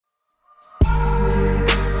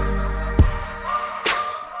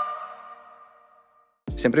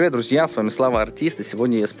Всем привет, друзья, с вами Слава Art1st, и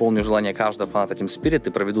сегодня я исполню желание каждого фаната Team Spirit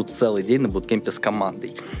и проведу целый день на буткемпе с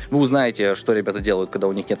командой. Вы узнаете, что ребята делают, когда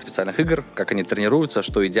у них нет официальных игр, как они тренируются,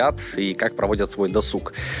 что едят и как проводят свой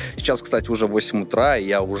досуг. Сейчас, кстати, уже 8 утра, и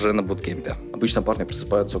я уже на буткемпе. Обычно парни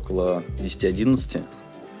просыпаются около 10-11,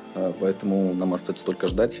 поэтому нам остается только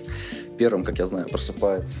ждать. Первым, как я знаю,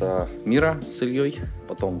 просыпается Мира с Ильей,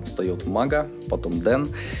 потом встает Мага, потом Дэн,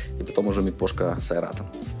 и потом уже Miposhka с Айратом.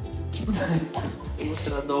 Ему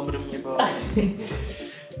всегда добрым не бывает.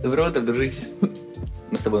 Доброе утро, дружище.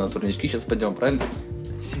 Мы с тобой на турнички сейчас пойдем, правильно?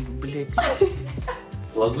 Всем, блядь.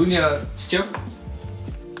 Лазунья с чем?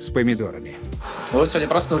 С помидорами. Вот сегодня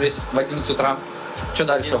проснулись в 11 утра. Что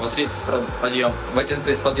дальше у вас? 30 подъем. В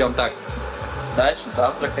 11 подъем, так. Дальше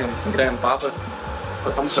завтракаем, играем пабы.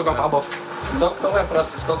 Потом Сколько пабов? давай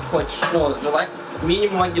просто сколько хочешь. Ну, желать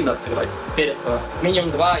минимум 11 сыграть. Перед минимум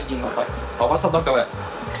 2-1 вот так. А у вас одно КВ?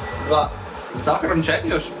 2. С сахаром чай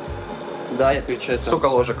пьешь? Да, я пью чай. Сколько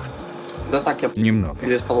ложек? Да так, я Немного.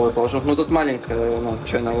 2,5 положу. Ну тут маленькая,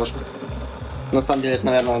 чайная ложка. На самом деле это,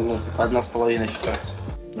 наверное, 1,5 считается.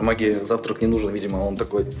 Маги завтрак не нужен, видимо, он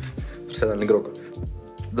такой профессиональный игрок.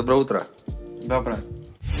 Доброе утро. Доброе.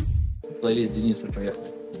 Плейлист Дениса, поехали.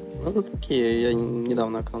 Ну тут такие, я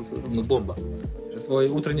недавно аккаунт выбрал. Ну бомба. Это твой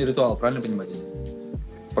утренний ритуал, правильно понимать, Денис?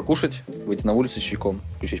 Покушать, выйти на улицу с чайком,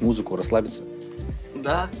 включить музыку, расслабиться.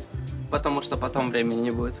 Да, потому что потом времени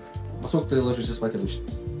не будет. А сколько ты ложишься спать обычно?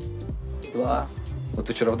 2. Вот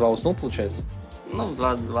ты вчера в 2 уснул, получается? Ну, в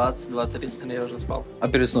 2:20, 2:30 я уже спал. А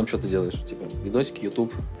перед сном что ты делаешь? Типа видосики,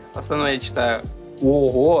 YouTube? В основном я читаю,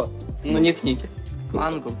 Ого! ну не книги,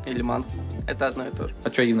 мангу или мангу. Это одно и то же. А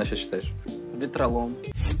что именно сейчас читаешь? Ветролом.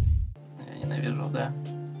 Я ненавижу, да.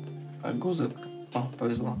 А Гузы? О,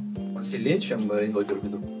 повезло. Он сильнее, чем инвокер в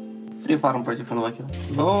виду? Фрифарм против инвокера.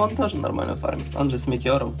 Но он тоже нормально фармит. Он же с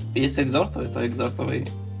метеором. Если экзортовый, то экзортовый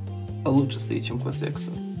лучше стоит, чем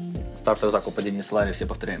квест-вексовый. Стартовый закуп падения Слари, все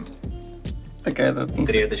повторяем. Такая-то...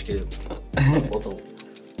 3 веточки работал.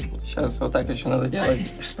 Сейчас вот так еще надо делать,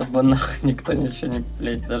 чтобы нахуй никто ничего не,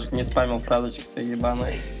 блядь, даже не спамил фразочки свои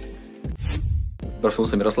ебаные.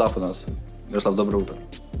 Проснулся Мирослав у нас. Мирослав, доброе утро.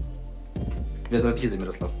 Приятного аппетита,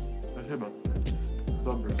 Мирослав. Спасибо.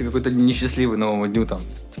 Добрый. Ты какой-то несчастливый новому дню там.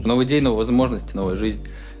 Типа, новый день, новые возможности, новая жизнь.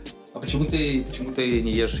 А почему ты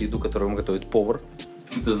не ешь еду, которую ему готовит повар?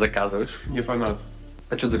 Почему ты заказываешь? Не фанат.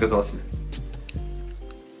 А что ты заказал себе?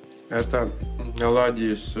 Это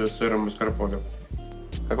оладьи с сыром маскарпоне.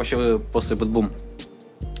 Как вообще вы после бутбум?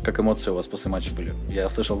 Как эмоции у вас после матча были? Я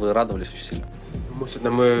слышал, вы радовались очень сильно.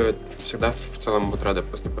 Мы всегда в целом будут рады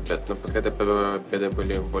после побед, но после этой победы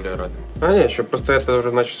были более рады. А нет, еще просто это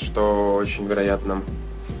уже значит, что очень вероятно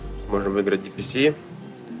сможем выиграть DPC.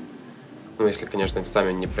 Ну, если, конечно,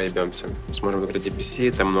 сами не проебемся. Сможем выиграть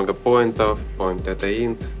DPC, там много поинтов, поинты это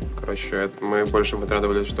инт. Короче, мы больше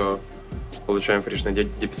радовались, что получаем фришные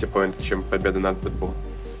DPC поинты, чем победа над бутбум.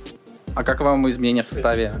 А как вам изменения в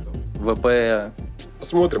составе? ВП?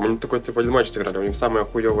 Посмотрим, они такой типа один матч сыграли. У них самое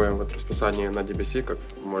хуевое вот расписание на DBC, как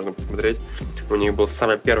можно посмотреть. У них был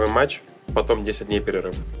самый первый матч, потом 10 дней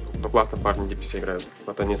перерыв. Ну классно парни DBC играют.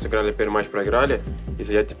 Вот они сыграли первый матч, проиграли, и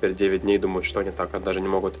сидят теперь 9 дней, думают, что не так, а даже не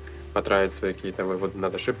могут потратить свои какие-то выводы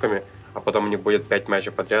над ошибками, а потом у них будет 5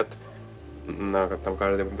 матчей подряд на там,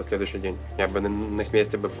 каждый до следующий день. Я бы на их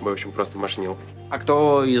месте бы, в общем, просто машинил. А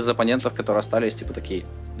кто из оппонентов, которые остались, типа такие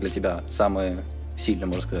для тебя самые сильные,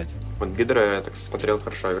 можно сказать? Вот Гидры, я так смотрел,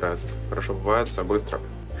 хорошо играют. Хорошо бывает, все быстро.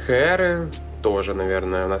 Хэры тоже,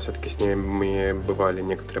 наверное. У нас все-таки с ними бывали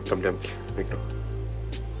некоторые проблемки в играх.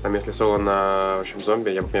 Там если соло на, в общем, зомби,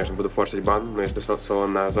 я, конечно, буду форсить бан, но если соло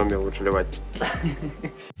на зомби, лучше ливать.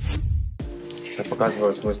 Я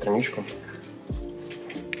показываю свою страничку.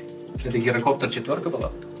 Это гирокоптер 4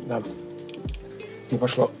 была? Да. Не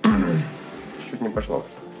пошло. Чуть-чуть не пошло.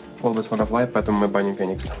 Always wanna fly, поэтому мы баним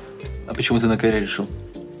Феникса. А почему ты на кэри решил?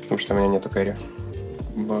 Потому что у меня нету кэри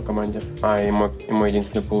в команде. А, и мой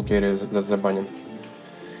единственный пул кэри забанен.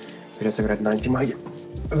 Придется играть на антимаге.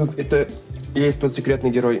 Это есть тот секретный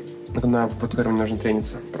герой, в котором нужно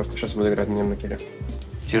трениться. Просто сейчас буду играть на нем на кэри.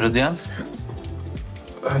 Чужодианс?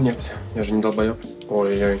 Нет, я же не долбоёб.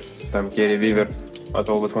 Ой-ой-ой, там кэри Вивер от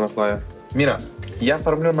Always Wanna Fly. Мира, я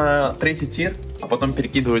фармлю на 3-й тир, а потом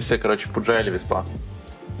перекидываю себе, короче, пуджа или веспа.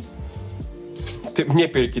 Ты мне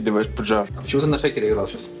перекидываешь пуджа. А почему ты на шейкере играл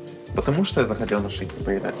сейчас? Потому что я захотел на шейкере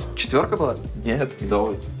поиграть. 4 была? Нет,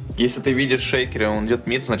 медовый. Если ты видишь шейкера, он идет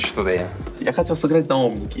мид, значит это я. Я хотел сыграть на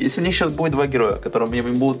омнике. Если у них сейчас будет 2 героя, которые мне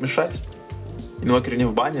будут мешать, инвокер не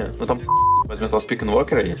в бане, но там возьмет ласпик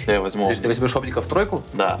инвокера, если я возьму... Ты возьмешь омника в тройку?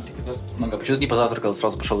 Да. Много. Почему ты не позавтракал,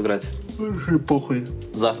 сразу пошел играть? Похуй.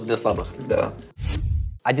 Завтра для слабых. Да.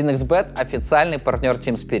 1xbet – официальный партнер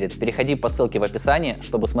Team Spirit. Переходи по ссылке в описании,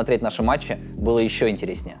 чтобы смотреть наши матчи было еще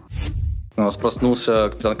интереснее. У нас проснулся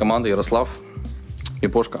капитан команды Ярослав.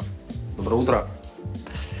 Мипошка. Доброе утро.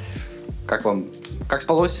 Как вам? Как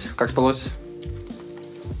спалось? Как спалось?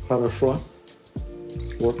 Хорошо.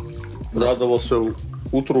 Вот. Радовался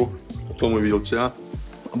утру, потом увидел тебя.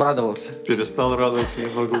 Обрадовался. Перестал радоваться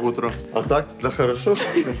немного утром. А так, да хорошо.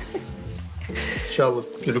 Сейчас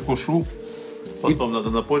вот перекушу. Потом надо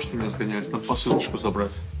на почту мне сгонять, там посылочку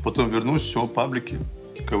забрать. Потом вернусь, все, паблики,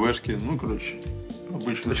 КВшки, ну, короче,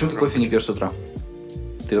 обычно. Почему ты кофе не пьешь с утра?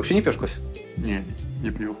 Ты вообще не пьешь кофе? Не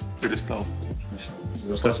пью, перестал.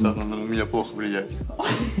 Ярослав Просто она на меня плохо влияет.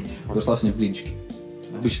 сегодня блинчики.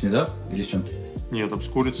 Обычные, да? Или с чем? Нет, там с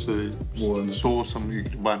курицей, с соусом и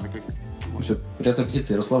грибами. Как... Ну, все, приятного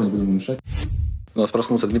аппетита, Ярослав, не будем мешать. У нас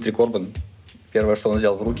проснулся Дмитрий Корбан. Первое, что он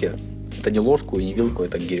взял в руки, это не ложку и не вилку,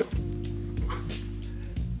 это гирю.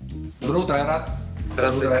 Доброе утро, Айрат.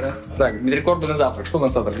 Здравствуйте, Айрат. Так, Дмитрий Корбан на завтрак. Что у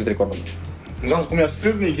нас завтрак, Дмитрий Корбан? У меня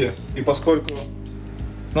сырники, и поскольку...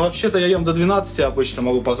 Ну, вообще-то я ем до 12 обычно,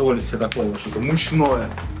 могу позволить себе такое что-то мучное.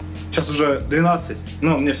 Сейчас уже 12,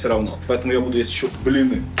 но мне все равно, поэтому я буду есть еще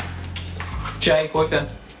блины. Чай, кофе.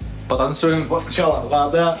 Потанцуем. Сначала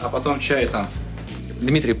вода, а потом чай и танцы.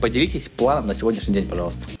 Дмитрий, поделитесь планом на сегодняшний день,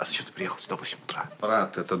 пожалуйста. А зачем ты приехал сюда в 8 утра?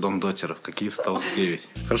 Брат, это дом дотеров. Какие встал в 9?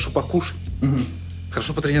 Хорошо покушать.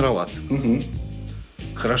 Хорошо потренироваться.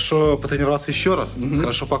 Хорошо потренироваться еще раз.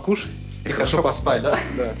 Хорошо покушать. И хорошо поспать, да?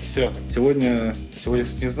 Да, все. Сегодня,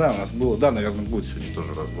 не знаю, у нас было. Да, наверное, будет сегодня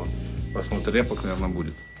тоже разбор. Просмотр репок, наверное,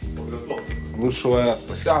 будет. Лучшего.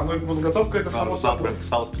 Да, ну подготовка это само собой.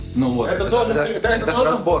 Ну вот. Это тоже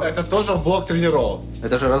разбор. Это тоже блок тренировок.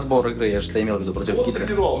 Это же разбор игры, я же это имел в виду против Кипра.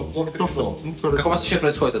 Блок тренировок. Как у вас вообще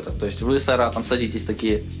происходит это? То есть вы с Айратом садитесь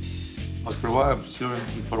такие... Открываем всю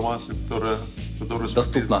информацию, которая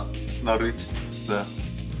Доступна. Нарыть, да.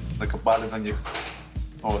 Накопали на них.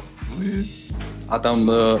 Вот. Ну и... А там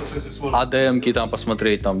АДМ-ки там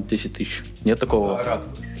посмотреть, там 10 тысяч. Нет такого? Да, рад.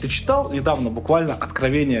 Ты читал недавно буквально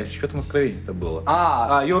откровение? Что там откровение-то было?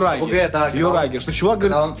 Юраги. Юраги. Что чувак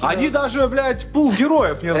говорит, они даже, блядь, пул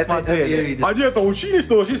героев не рассмотрели. Они это учились,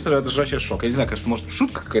 это же вообще шок. Я не знаю, конечно, может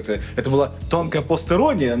шутка какая-то. Это была тонкая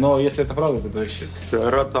постерония, но если это правда, то это вообще...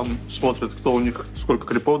 Рад там смотрит, кто у них, сколько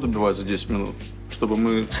клипов добивает за 10 минут. Чтобы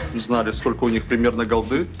мы знали, сколько у них примерно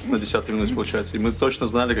голды на 10 минуте получается. И мы точно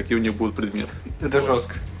знали, какие у них будут предметы. Это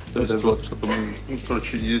жестко. То есть, вот, чтобы мы,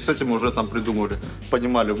 короче, и с этим уже там придумали.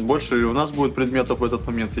 Понимали, больше ли у нас будет предметов в этот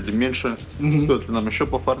момент или меньше. Стоит ли нам еще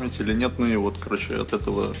пофармить или нет. Ну и вот, короче, от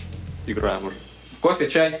этого играем уже. Кофе,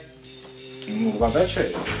 чай. Ну, вода,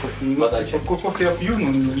 чай. Вода, чай. Кофе я пью, но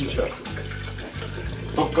не часто.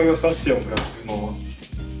 Только я совсем как хреново.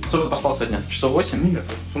 Сколько ты поспал сегодня? Часов 8? Нет,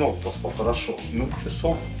 много поспал, хорошо. Ну,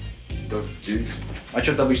 часов. Даже 9. А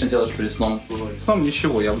что ты обычно делаешь перед сном? Перед сном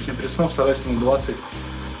ничего. Я обычно перед сном стараюсь минут 20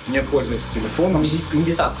 не пользоваться телефоном.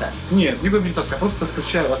 Медитация? Нет, не медитация. Я просто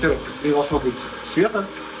отключаю. Во-первых, не должно быть света,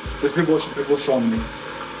 то есть либо очень приглушенный.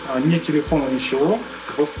 Ни телефона, ничего.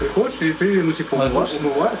 Ты просто приходишь и ты, ну, типа, умываешься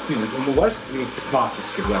минут 15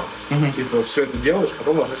 всегда. Типа, все это делаешь,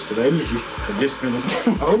 потом ложишься, да, и лежишь 10 минут.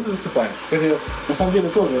 А потом ты засыпаешь. Ты, на самом деле,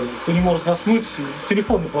 тоже, ты не можешь заснуть,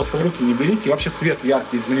 телефон просто в руки не берите. И вообще свет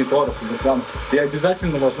яркий из мониторов, из экранов. И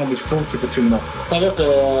обязательно должно быть фул, типа, темно. Совет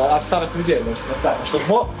от старых людей, значит, так. Чтобы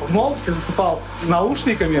в молодости засыпал с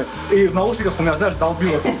наушниками, и в наушниках у меня, знаешь,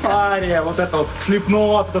 долбило ария, вот это вот,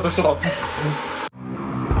 слепнот, вот это все там.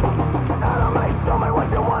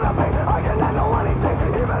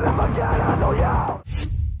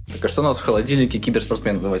 Так, а что у нас в холодильнике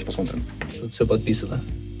киберспортсменов? Давайте посмотрим. Тут все подписано.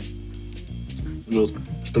 Жестко.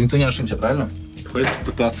 Чтобы никто не ошибся, правильно? Хватит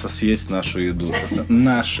пытаться съесть нашу еду. Это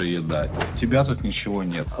наша еда. У тебя тут ничего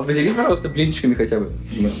нет. А поделись, пожалуйста, блинчиками хотя бы.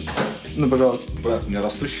 Ну, пожалуйста. Брат, у меня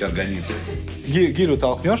растущий организм. Гирю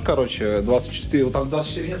толкнешь, короче, 24, вот там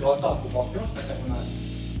 24 нет, 20-ку толкнешь хотя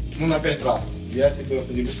бы на 5 раз. Я тебе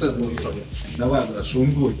поделюсь. Что это будет? Давай, брат,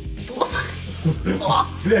 шунгуй.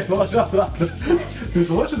 Блять, положи обратно. Ты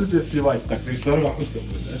сможешь это тебе сливать? Так, ты нормально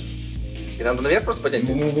будет, да? И надо наверх просто поднять?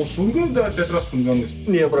 Ну, шунгуй, да, 5 раз шунгануть.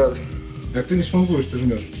 Не, брат. Так ты не шунгуешь, ты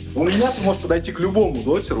жмешь. У меня ты можешь подойти к любому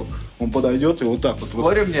дотеру, он подойдет и вот так вот.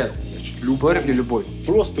 Говори мне. Говори мне любой.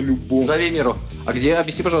 Просто любой. Зови Миру. А где,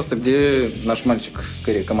 объясни, пожалуйста, где наш мальчик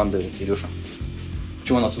команды Илюша?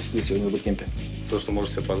 Почему он отсутствует сегодня в буткемпе? То, что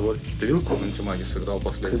можешь себе позволить. Ты видел, как он антимаги сыграл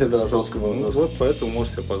последний? Это да, жестко было. Ну, вот поэтому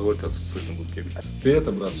можешь себе позволить отсутствовать на буткемпе. Ты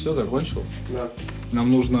это, брат, все закончил? Да.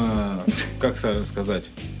 Нам нужно, как сказать,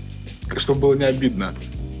 чтобы было не обидно,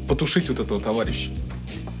 потушить вот этого товарища.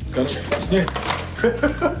 Короче,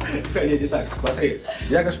 Не так, смотри.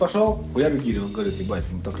 Я, конечно, пошел, хуярю гирю. Он говорит, ебать,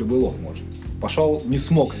 ну так любой лох может. Пошел, не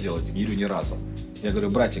смог сделать гирю ни разу. Я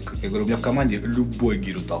говорю, братик, у меня в команде любой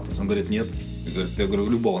гирю толкнется. Он говорит, нет. Я говорю,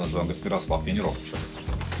 любого называю. Он говорит, Ярослав, я не ров.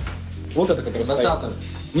 Вот это, который стоит.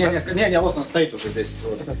 Не, вот он стоит уже здесь.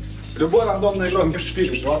 Вот. Любой рандомный игрок, ты же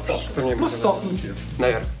пишешь, 20. Просто толкнуть ее.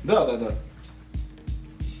 Наверное. Да.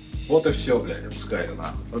 Вот и все, блядь, опускай ее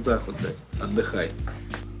нахуй. Вот так вот, блядь, отдыхай.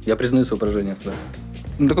 Я признаю свое поражение. Да.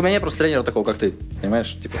 Ну, так у меня нет просто тренера такого, как ты,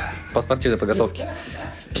 понимаешь? Типа, по спортивной подготовке.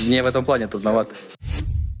 Мне в этом плане трудновато.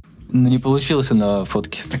 Ну, не получилось на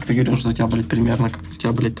фотке. Так ты говоришь, что у тебя, блядь, примерно, как у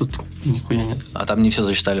тебя, блядь, тут нихуя нет. А там не все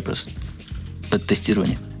засчитали просто. Это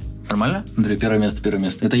тестирование. Нормально? Андрей, первое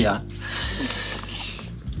место. Это я.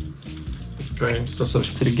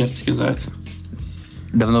 144 Гц кизает.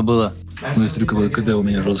 Давно было. Ну, смотрю, какое КД у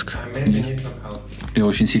меня жестко. Я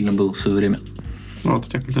очень сильно был в свое время. Ну, вот у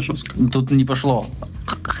тебя КД жестко. Тут не пошло.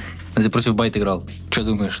 Ты против байт играл. Что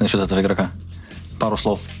думаешь насчет этого игрока? Пару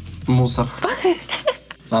слов. Мусор.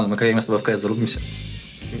 Ладно, мы когда с тобой в КС зарубимся.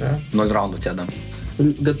 Да. 0 раундов тебя дам.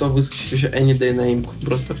 Готов выскочить еще any day на имку.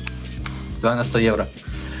 Просто. Давай на 100 евро.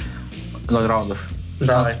 0 раундов.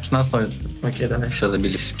 Давай. 16 стоит. Окей, давай. Все,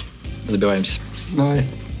 забились. Забиваемся. Давай.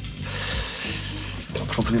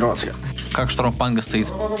 Пошел тренироваться. Как штормпанга стоит?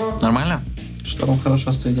 Нормально? Шторм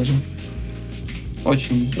хорошо стоит даже.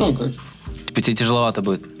 Очень, ну как. Типа тебе тяжеловато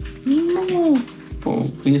будет? Ну,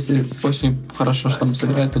 если очень хорошо шторм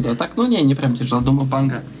сыграет, то да. Так, ну не прям тяжело. Думаю,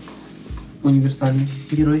 панга универсальный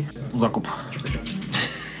герой. Закуп.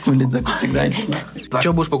 Улет закуп всегда.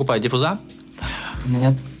 Что будешь покупать? Диффуза?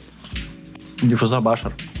 Нет. Диффуза,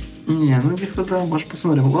 башер. Не, ну диффуза, может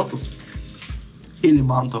посмотрим. Лотос. Или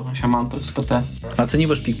манту. Вообще манту с ПТ. Оцени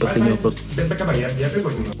ваш пик, последний вопрос.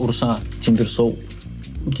 Урса, Тимберсоу.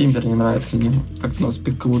 Тимбер не нравится мне. Как-то у нас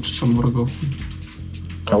пик лучше, чем у врагов.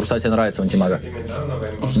 А Урса тебе нравится, антимага?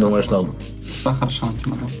 Думаешь, но? Урса хорошо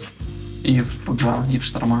антимага. И в Пуджа, и в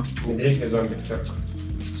Шторма.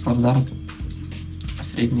 В Славдар.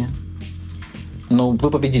 Средняя. Ну,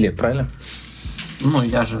 вы победили, правильно? Ну,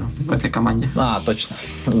 я же в этой команде. А, точно.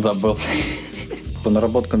 Забыл. По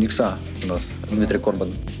наработкам Никса у нас Дмитрий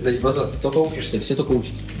Корбан. Да не базар, ты только учишься, все только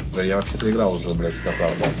учатся. Да я вообще-то играл уже, блядь, всегда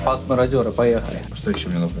правда. Фас мародера, поехали. Что еще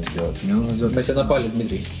мне нужно сделать? Мне нужно сделать... На тебя напали,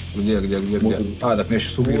 Дмитрий. Где? А, так меня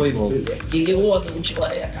сейчас убьют. Ой, миллион у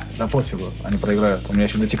человека. Да пофигу, они проиграют. У меня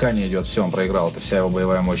еще дотекание идет, все, он проиграл. Это вся его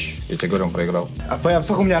боевая мощь. Я тебе говорю, он проиграл. АПМ,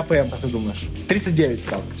 сколько у меня АПМ, как ты думаешь? 39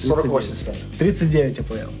 стал. 48 стал. 39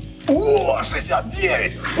 АПМ. О,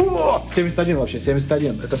 69! О! 71 вообще,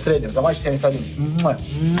 71. Это в среднем, за матч 71.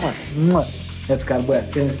 Это КРБ,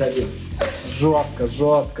 71.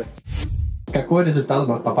 Жестко. Какой результат у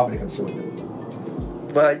нас по пабликам сегодня?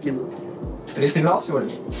 2-1. Ты сыграл всего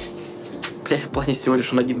лишь? Бля, в плане всего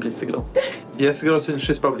лишь он один, блядь, сыграл. Я сыграл сегодня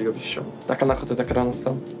 6 пабликов еще. Так, а нахуй ты так рано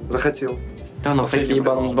стал? Захотел. Да, на фейке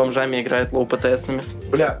ебаном с бомжами играет лоу-ПТСными.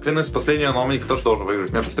 Бля, клянусь, последнего номиника тоже должен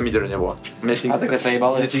выиграть. У меня просто мидера не было. У меня А так это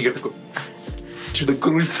ебало? У меня тигр такой... Что-то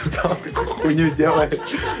крутится там, такую хуйню делает.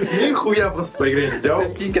 Нихуя просто по игре не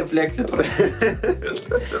сделал. Тигр флексит.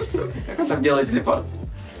 Как он так делает телепорт?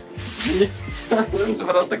 Он же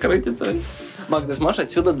просто крутится. Мак, ты сможешь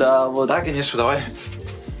отсюда до вот... Да, конечно, давай.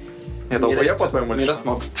 Я долбоеб, по-твоему, Мира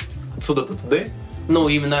смог. Отсюда до туда? Ну,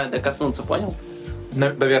 именно докоснуться, понял?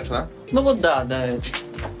 До верха, да? Ну вот да.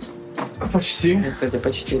 Почти. Кстати,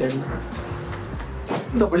 почти реально.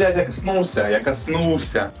 Да, блядь, я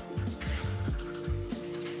коснулся.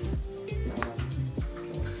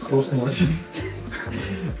 Хрустнулось.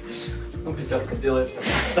 Ну, пятерка сделается.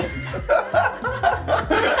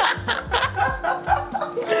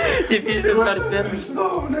 Типичный спортсмен.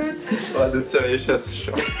 Что, блядь? Ладно, все, я сейчас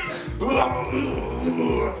еще.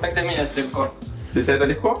 Тогда меня это легко. Для тебя это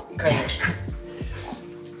легко? Конечно.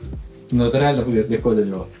 Ну, это реально будет легко для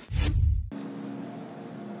него.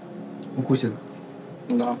 Укусит.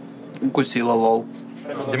 Да. Укусила, лол.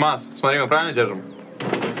 Димас, смотри, мы правильно держим?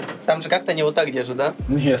 Там же как-то не вот так держит, да?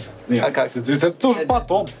 Нет. А как? Это тоже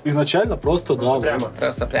потом. Изначально просто, да. Прямо.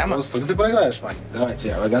 Просто прямо? Просто ты проиграешь, Ваня.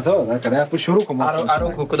 Давайте, вы готовы, да? Когда я отпущу руку, мы... А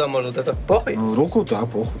руку куда может? Это похуй? Ну, руку, да,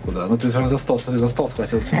 похуй куда. Ну, ты за стол, смотри, за стол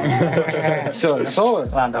схватился. Все, готовы?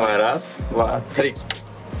 Ладно, давай. Раз, два, три.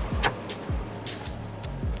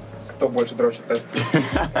 Кто больше дрочит тест?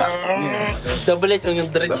 Да, блять, он не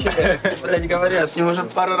дрочит. Блять, говорят, с ним уже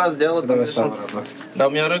пару раз делал. Давай с тобой разок. Да, у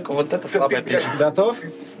меня рука вот эта слабая пишет. Готов?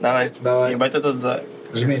 Давай. Давай. Ебать, ты тут за...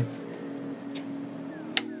 Жми.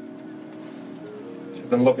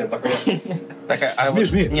 Сейчас он лопнет такой. Так, а Жми, вот...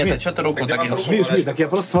 жми, Нет, жми. а что ты руку Где так у нас не... Жми, так я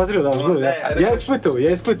просто смотрю, да, жду. Я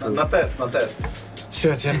испытываю. На тест.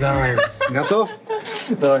 Все, теперь давай. Готов?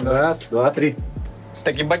 Давай. Раз, два, три.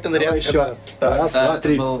 Так ебать ты нырял. Давай еще раз. Раз, два,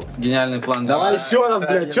 три. был гениальный план. Давай еще раз,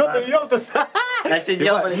 блядь. Че ты ёптался? Я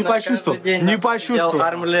сидел, блядь, Не почувствовал. Не почувствовал.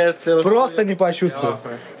 Армлесс. Просто не почувствовал.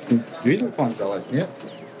 Видел, как он залазь, нет?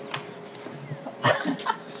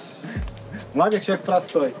 Мага человек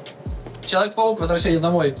простой. Человек-паук, возвращение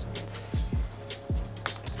домой.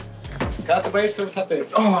 Когда ты боишься высоты.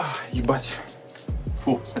 О, ебать.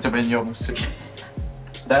 Фу, хотя бы я не ёбнулся.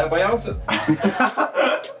 Да, я боялся.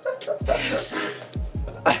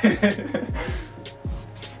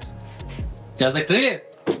 Тебя закрыли?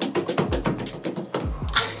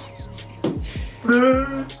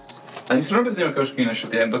 Они все равно без меня кошки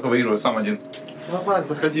насчет, я им только выигрываю сам один. Давай,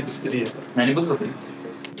 заходи быстрее. Я не буду заходить.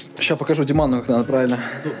 Сейчас покажу Диману, как надо правильно.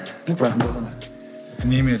 Ну, правильно. Это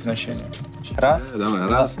не имеет значения. Раз. Давай,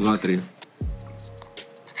 раз, два, три.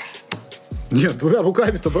 Нет, двумя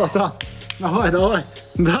руками-то, братан. Давай, давай.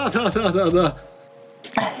 Да.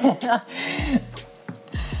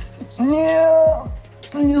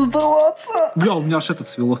 Не сдаваться. Бля, у меня аж это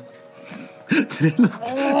цвело. Реально.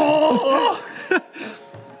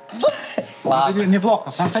 Ладно.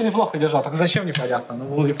 Неплохо, в конце неплохо держал. Так зачем, непонятно. Ну,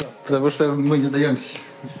 было неплохо. Потому что мы не сдаемся.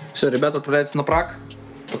 Все, ребята отправляются на праг.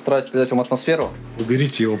 Постараюсь передать вам атмосферу.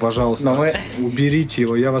 Уберите его, пожалуйста. Но мы... Уберите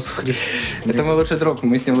его, я вас... Это мой лучший друг,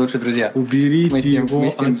 мы с ним лучшие друзья. Уберите Мы с ним- его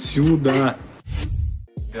мы с ним- отсюда.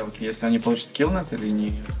 Белки, если они получат килл на этой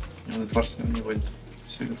линии, он просто не будет.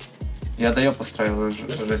 Все. Я даю постраиваю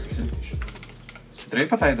жести. Смотри,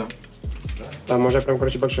 подойду. Там уже прям,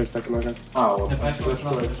 короче, большой стак можно. А, вот.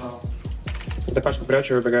 Я пачку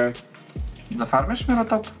прячу и выбегаю. Зафармишь Мира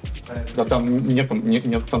топ? Да там нет,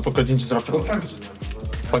 там только один дизраптор.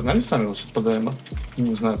 Погнали сами вот подаем, да?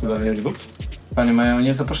 Не знаю, куда они идут. Понимаю, у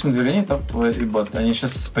них запущены две линии, топ и бот. Они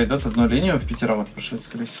сейчас пойдут одну линию в пятером отпушить,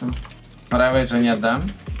 скорее всего. Райвейджа нет, да?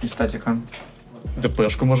 И статика.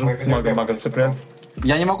 ДПшку можем, мага цепляем.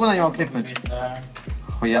 Я не могу на него кликнуть.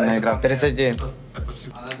 Охуенная игра. Перезайди.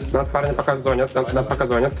 Нас парни пока зонят, нас пока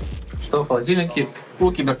зонят. Что в холодильнике у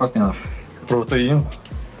киберспортсменов? Протеин.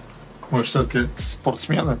 Мы же все-таки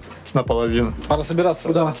спортсмены наполовину. Пора собираться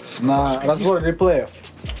сюда на разбор реплеев.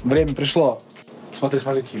 Время пришло. Смотри,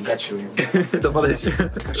 какие гачевые. Да подожди.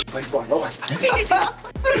 Это,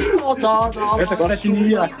 кстати, не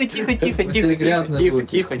я. Тихо. Ты грязный будет.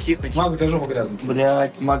 Тихо. Мага, ты жопу грязный.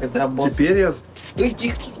 Блядь, мага, ты босс. Теперь я...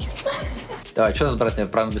 Тихо. Давай, что тут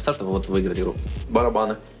брать правильно без старта, вот выиграть игру?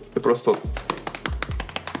 Барабаны. Ты просто вот...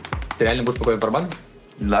 Ты реально будешь покупать барабаны?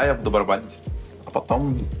 Да, я буду барабанить. А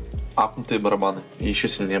потом апнутые барабаны. И еще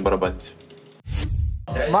сильнее барабанить.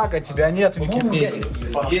 Мага, тебя нет в Википедии.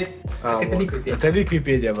 Есть. Это Википедия. Это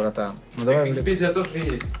Википедия, братан. Ну давай. Википедия тоже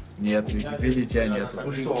есть. Нет, в Википедии тебя нет.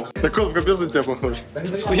 Так он капец на тебя похож.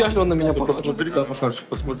 Схуяли он на меня похож.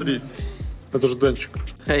 Посмотри. Это же Денчик.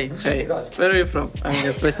 Hey, where are you from? А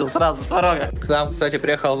меня спросил сразу, с порога. К нам, кстати,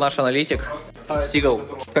 приехал наш аналитик, Sikle.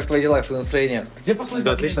 Как твои дела, как настроение? Где последний?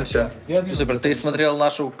 Да, отлично все. Супер, ты смотрел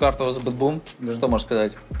нашу карту с Бэтбум? Что можешь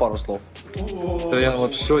сказать? Пару слов. Да я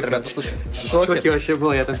вот в шоке. Ребята, слушай. В шоке вообще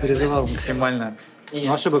был, я там переживал максимально.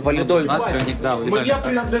 Ну, ошибок Валидоль. у нас, и у них, да, Мне валидоль.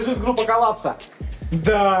 принадлежит группа коллапса.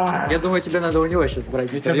 Да. Я думаю, тебе надо у него сейчас брать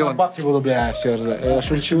Тебе на батальон. бабки было, бля, все же. Я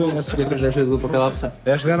шучу. Тебе предложили группу коллапса.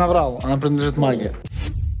 Я же тебя наврал, она принадлежит магии.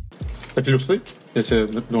 Так, Илюх, стой. Я тебе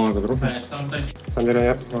думаю, как руку. На самом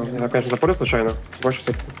деле, я конечно, запорил случайно. Больше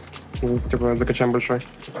типа закачаем большой.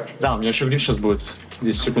 Да, у меня еще гриф сейчас будет.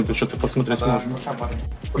 10 секунд, и что-то посмотреть сможем.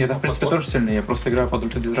 Я, в принципе, тоже сильный. Я просто играю под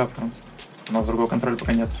ультрадизраптором. У нас другого контроля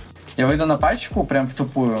пока нет. Я выйду на пачку прям в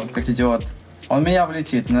тупую, как идиот. Он меня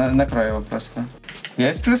влетит, накрою его просто.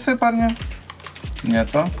 Есть плюсы, парни?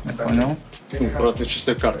 Нету, я понял. Ну, по разные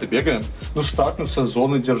чистые карты бегаем. Ну, стакнуться,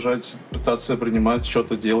 зоны держать, пытаться принимать,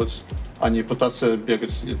 что-то делать, а не пытаться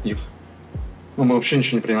бегать от них. Ну, мы вообще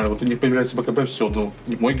ничего не принимали. Вот у них появляется БКБ, все, ну,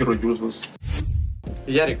 мой герой юзлесс.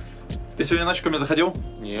 Ярик, ты сегодня ночью ко мне заходил?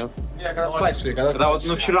 Нет. Не, когда спать шли, Когда вот,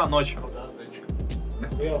 ну, вчера ночью.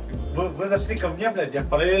 Вы зашли ко мне, блядь, я в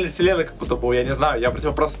параллельной вселенной как будто был, я не знаю, я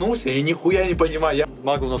против проснулся и нихуя не понимаю.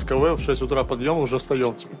 Мага у нас КВ, в 6 утра подъем, уже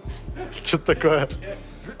встаем. Что-то такое.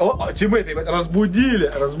 О, тиммейты,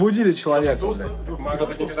 разбудили человека,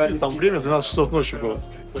 блядь. Там время 12 часов ночи было.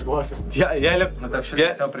 Согласен. Я лег... Это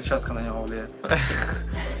вообще вся прическа на него влияет.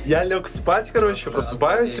 Я лег спать, короче,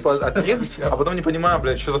 просыпаюсь, типа, от них, а потом не понимаю,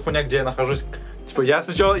 блядь, что за хуйня, где я нахожусь. Типа, я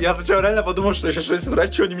сначала реально подумал, что еще 6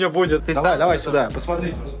 утра, что не мне будет. Давай сюда,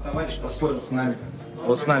 посмотрите, товарищ поспорил с нами.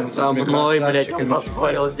 Вот с нами. Со мной, блядь, он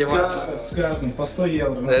поспорил с Димасом. С каждым по 100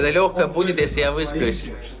 евро. Это легкое будет, если я высплюсь.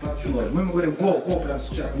 16:00. Мы ему говорим, го, прямо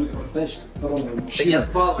сейчас. Мы как настоящие сторонние Да мужчины. я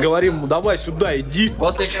спал. Говорим ему, давай сюда, иди.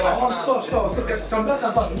 После А он что? Стандарт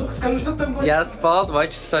опасный. Ну-ка скажи, что там говорит? я спал 2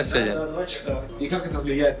 часа сегодня. Да, 2 часа. И как это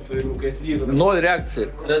влияет на твою игру? Если виза... 0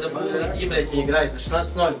 реакции. Это и, блядь, не играет.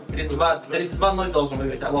 16-0. 32-0 должен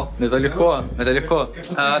выиграть. Алло. Это легко, это легко.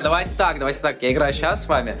 Давайте так. Я играю сейчас с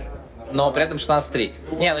вами, но при этом 16-3.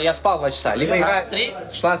 Не, ну я спал 2 часа. Либо играю...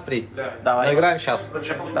 16-3. Давай. Но играем сейчас.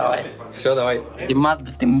 Давай. Все, давай. Димас,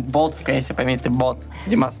 блядь, ты бот в кейсе, пойми, ты бот.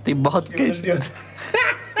 Димас, ты бот в кейсе.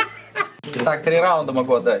 Так, 3 раунда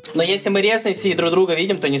могу отдать. Но если мы резаемся и друг друга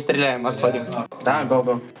видим, то не стреляем, отходим. Да,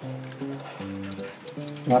 го-го.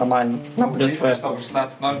 Нормально. Нам плюс Если что,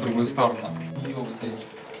 16-0 в другую сторону.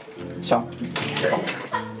 Все.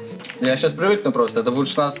 Я сейчас привыкну просто, это будет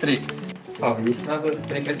 16-3. Слава, если надо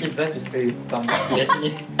прекратить запись, ты там...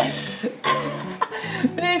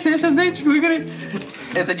 Если я сейчас датчик выиграю,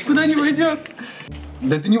 Это никуда не уйдет.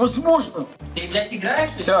 Да это невозможно. ты, блядь, играешь?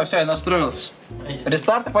 Все, я настроился.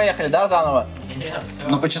 Рестарты поехали, да, заново? Нет, все.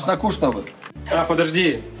 Ну по чесноку, чтобы. А,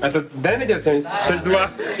 подожди, это Дэн идет 76-2?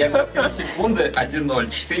 Я говорю, 3 секунды,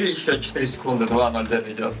 1-0. 4 еще 4 секунды, 2-0 Дэн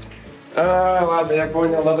идет. А, ладно, я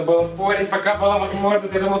понял, надо было спорить, пока была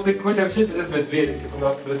возможность. Я думал, ты какой-то вообще пиздец, блядь, зверь. Ты у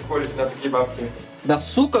нас, блядь, споришь на такие бабки. Да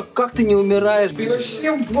сука, как ты не умираешь? Ты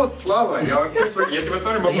вообще вот, Слава, я тебя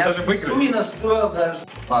тоже могу даже выиграть. настроил даже.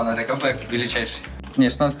 Ладно, рекомбэк величайший. Не,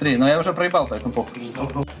 16-3, но я уже проебал, поэтому похуй.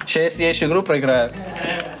 Сейчас, если я еще игру проиграю.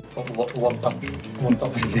 Вон там,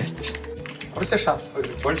 блядь. Просто шанс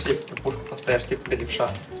выиграть больше, если ты пушку поставишь, типа ты левша.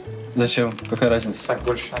 Зачем? Какая разница? Так,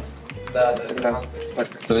 больше шансов. Да, Всегда.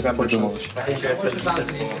 Кто это придумал? Больше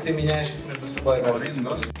шансов, если ты меняешь между собой.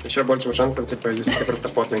 Еще больше шансов, типа, если ты просто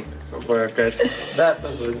потный в КС. Да,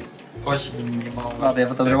 тоже очень немало. Ладно, я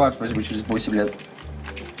потом реванш возьму через 8 лет.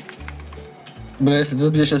 Бля, если ты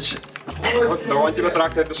меня сейчас... Вот, да он тебя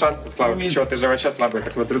тракнет без шансов, Слава. Ты чё, ты же вообще слабый,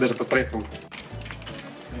 я смотрю даже по стрейфам.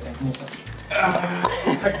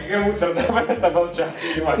 Какой мусор, давай с тобой молчать.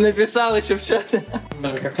 Написал еще в чате.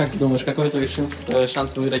 Как ты думаешь, какой твой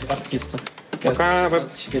шанс выиграть артиста?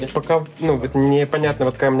 Пока, ну, вот непонятно,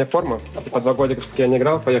 вот какая у меня форма. По 2 годика все-таки я не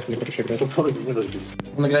играл, поехали, короче, играть.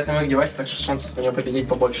 Он играет на моих девайсах, так что шансов у него победить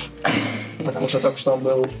побольше. Потому что только что он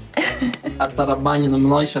был оттарабанен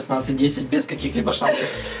мной 16-10 без каких-либо шансов.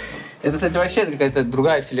 Это, кстати, вообще какая-то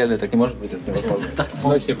другая вселенная, так не может быть, это невозможно.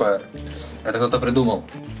 Ну, типа, это кто-то придумал.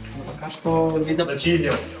 Пока что видно...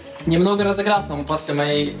 Немного разыгрался он после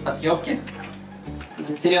моей отъебки.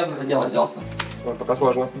 Серьезно за дело взялся. Вот, пока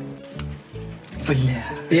сложно. Бля.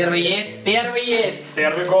 Первый есть!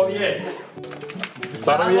 Первый гол есть.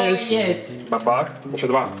 Второй есть. есть! Бабах. Еще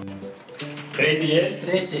 2. Третий есть.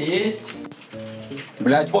 Третий есть!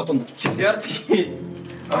 Блядь, вот он. Четвертый есть!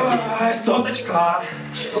 Соточка.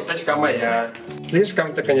 Соточка моя.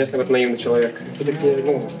 Слишком ты, конечно, вот наивный человек. Все-таки,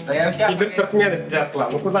 ну, киберспортсмены сидят,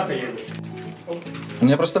 Слав. Ну куда ты едешь? У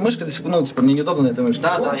меня просто мышка до сих пор, ну, типа, мне неудобно на этой мышке.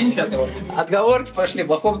 Да, есть отговорки. Отговорки пошли,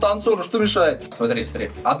 плохому танцору, что мешает? Смотри.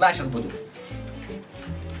 Одна сейчас будет.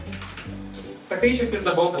 Так ты еще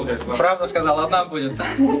пиздобол был, Слава. Правда сказал, одна будет.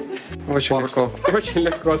 Очень легко. Очень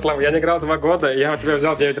легко, Слава. Я не играл 2 года, и я у тебя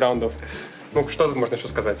взял 9 раундов. Ну, что тут можно еще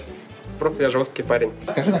сказать? Просто я жесткий парень.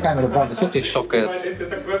 Скажи на камеру, правда, сколько тебе часов КС?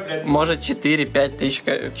 Может 4-5 тысяч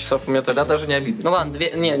часов у меня Тогда даже не обидно. Ну ладно,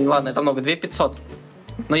 ладно, это много, 2500.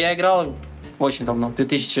 Но я играл очень давно, в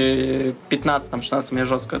 2015-16 меня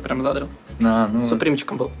жестко прям задрил. Ну,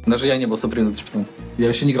 Супримчиком был. даже я не был суприм 2015. Я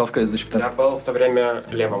вообще не играл в КС 2015. Я был в то время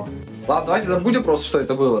левым. Ладно, давайте забудем просто, что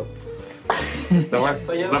это было. Давай,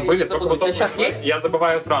 Я забыли, забуду. только У тебя сейчас есть? Я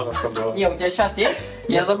забываю сразу, что было. Не, у тебя сейчас есть?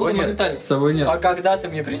 Я забуду моментально. С собой нет. А когда ты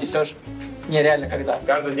мне принесешь? Не, реально, когда?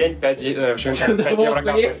 Каждый день 5 евро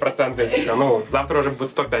капает проценты. Ну, завтра уже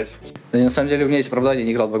будет 105. Да, на самом деле у меня есть оправдание,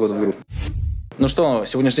 не играл 2 года в игру. Ну что,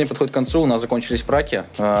 сегодняшний день подходит к концу, у нас закончились праки.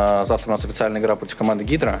 Завтра у нас официальная игра против команды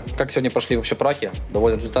Гидра. Как сегодня пошли вообще праки?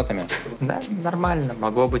 Довольны результатами? Да, нормально,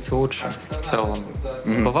 могло быть лучше в целом.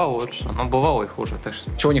 Бывало лучше, но бывало и хуже, так что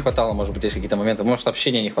Чего не хватало, может быть, есть какие-то моменты? Может,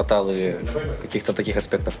 общения не хватало и каких-то таких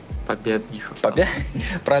аспектов? побед не хватало.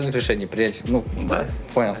 Правильных решений принять. Ну, да,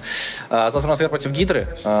 понял. Завтра у нас игра против Гидры.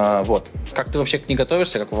 Вот. Как ты вообще к ней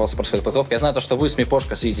готовишься? Как у вас происходит подготовка? Я знаю, что вы с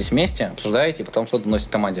Мипошкой садитесь вместе, обсуждаете, и потом что-то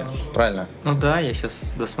доносите команде. Правильно? Ну да, я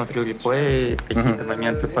сейчас досмотрю реплей, какие-то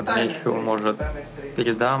моменты подмечу, может,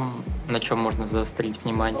 передам, на чем можно заострить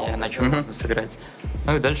внимание, на чем можно сыграть.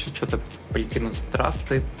 Ну и дальше что-то прикинуть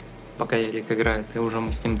драфты, пока Ярик играет, и уже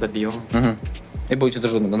мы с ним добьем. И будете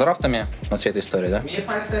дружными драфтами на всей этой истории, да?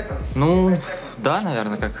 Ну, да,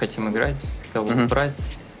 наверное, как хотим играть, кого брать,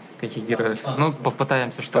 каких героев. Ну,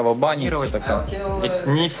 попытаемся что-то банить,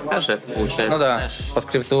 не всегда же это получается. Ну да, знаешь. по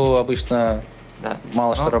скрипту обычно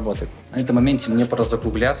мало что Но- работает. На этом моменте мне пора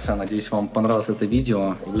закругляться. Надеюсь, вам понравилось это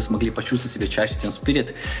видео, и вы смогли почувствовать себя частью Team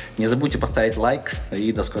Spirit. Не забудьте поставить лайк,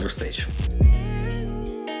 и до скорых встреч.